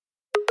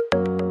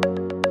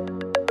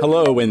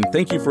Hello, and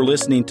thank you for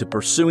listening to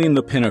Pursuing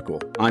the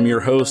Pinnacle. I'm your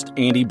host,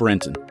 Andy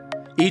Brenton.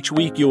 Each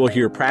week, you will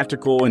hear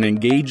practical and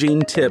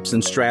engaging tips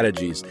and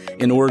strategies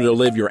in order to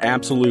live your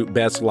absolute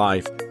best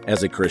life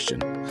as a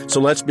Christian. So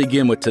let's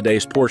begin with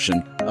today's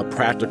portion of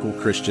Practical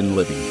Christian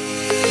Living.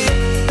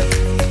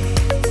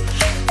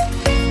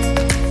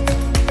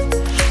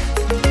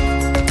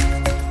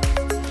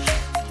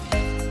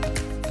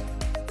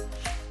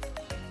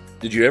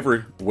 Did you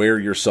ever wear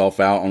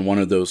yourself out on one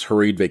of those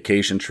hurried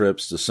vacation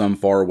trips to some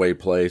faraway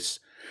place?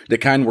 The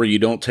kind where you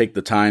don't take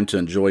the time to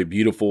enjoy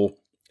beautiful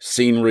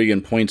scenery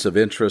and points of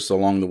interest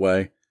along the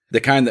way?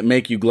 The kind that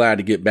make you glad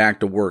to get back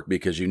to work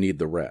because you need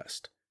the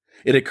rest?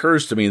 It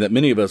occurs to me that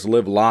many of us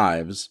live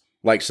lives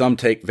like some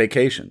take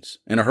vacations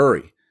in a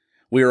hurry.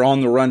 We are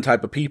on the run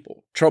type of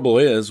people. Trouble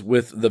is,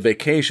 with the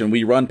vacation,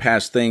 we run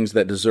past things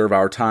that deserve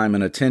our time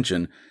and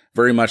attention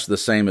very much the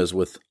same as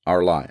with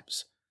our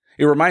lives.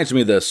 It reminds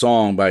me of the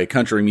song by a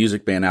country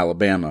music band,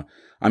 Alabama,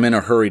 "I'm in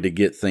a hurry to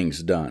get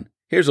things done."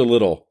 Here's a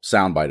little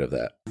soundbite of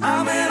that.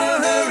 I'm in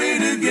a hurry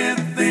to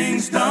get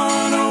things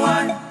done, oh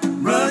I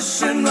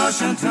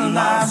rush until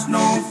life's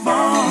no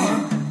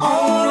fun.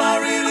 All I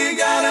really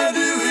gotta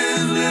do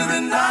is live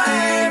and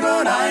die,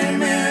 but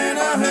I'm in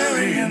a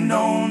hurry and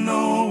don't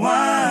know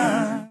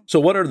why. So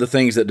what are the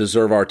things that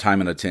deserve our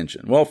time and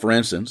attention? Well, for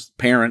instance,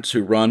 parents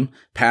who run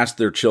past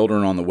their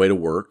children on the way to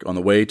work, on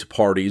the way to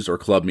parties or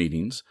club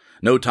meetings.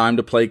 No time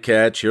to play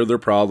catch, hear their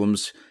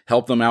problems,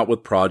 help them out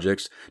with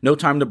projects. No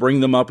time to bring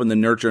them up in the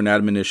nurture and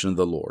admonition of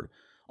the Lord.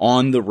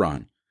 On the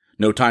run.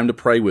 No time to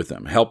pray with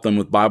them, help them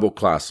with Bible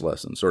class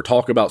lessons, or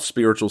talk about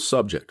spiritual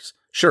subjects.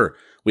 Sure,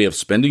 we have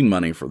spending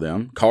money for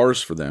them,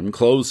 cars for them,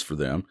 clothes for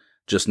them,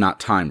 just not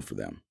time for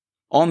them.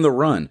 On the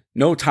run.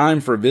 No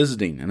time for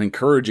visiting and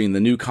encouraging the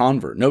new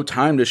convert. No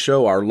time to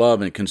show our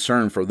love and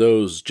concern for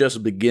those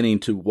just beginning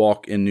to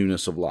walk in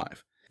newness of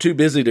life. Too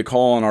busy to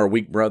call on our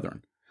weak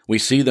brethren. We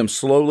see them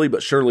slowly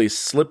but surely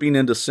slipping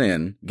into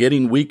sin,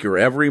 getting weaker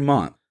every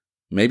month.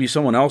 Maybe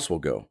someone else will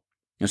go.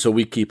 And so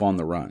we keep on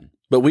the run.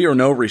 But we are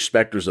no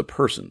respecters of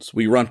persons.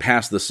 We run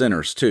past the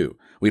sinners too.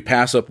 We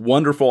pass up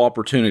wonderful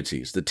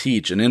opportunities to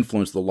teach and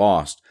influence the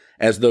lost,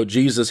 as though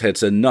Jesus had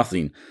said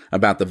nothing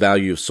about the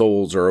value of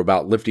souls or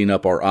about lifting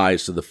up our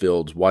eyes to the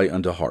fields white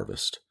unto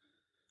harvest.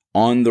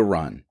 On the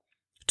run.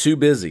 Too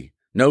busy.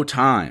 No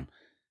time.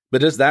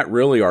 But is that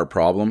really our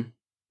problem?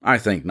 I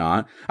think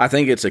not. I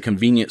think it's a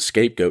convenient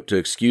scapegoat to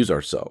excuse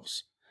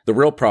ourselves. The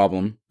real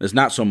problem is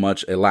not so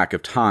much a lack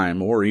of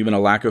time or even a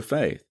lack of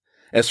faith.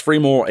 As free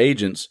moral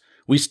agents,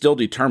 we still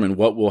determine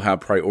what will have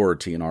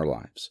priority in our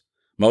lives.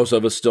 Most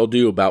of us still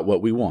do about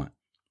what we want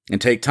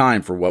and take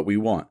time for what we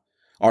want.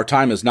 Our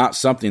time is not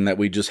something that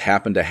we just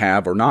happen to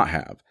have or not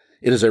have.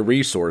 It is a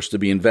resource to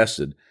be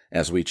invested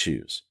as we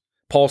choose.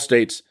 Paul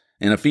states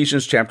in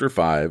Ephesians chapter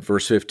 5,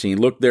 verse 15,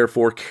 "Look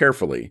therefore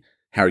carefully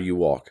how you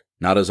walk,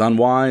 not as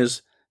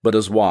unwise, but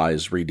as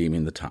wise,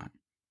 redeeming the time."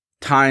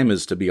 Time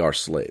is to be our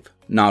slave,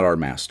 not our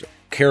master.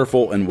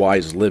 Careful and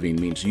wise living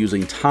means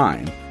using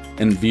time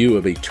in view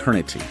of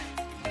eternity.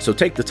 So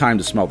take the time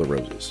to smell the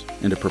roses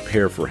and to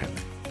prepare for heaven.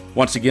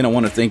 Once again, I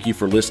want to thank you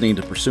for listening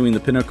to Pursuing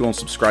the Pinnacle and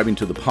subscribing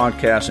to the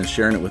podcast and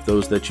sharing it with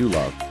those that you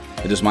love.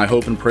 It is my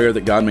hope and prayer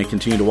that God may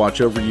continue to watch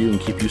over you and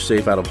keep you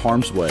safe out of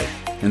harm's way,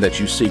 and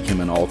that you seek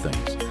Him in all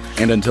things.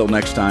 And until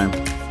next time,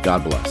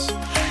 God bless.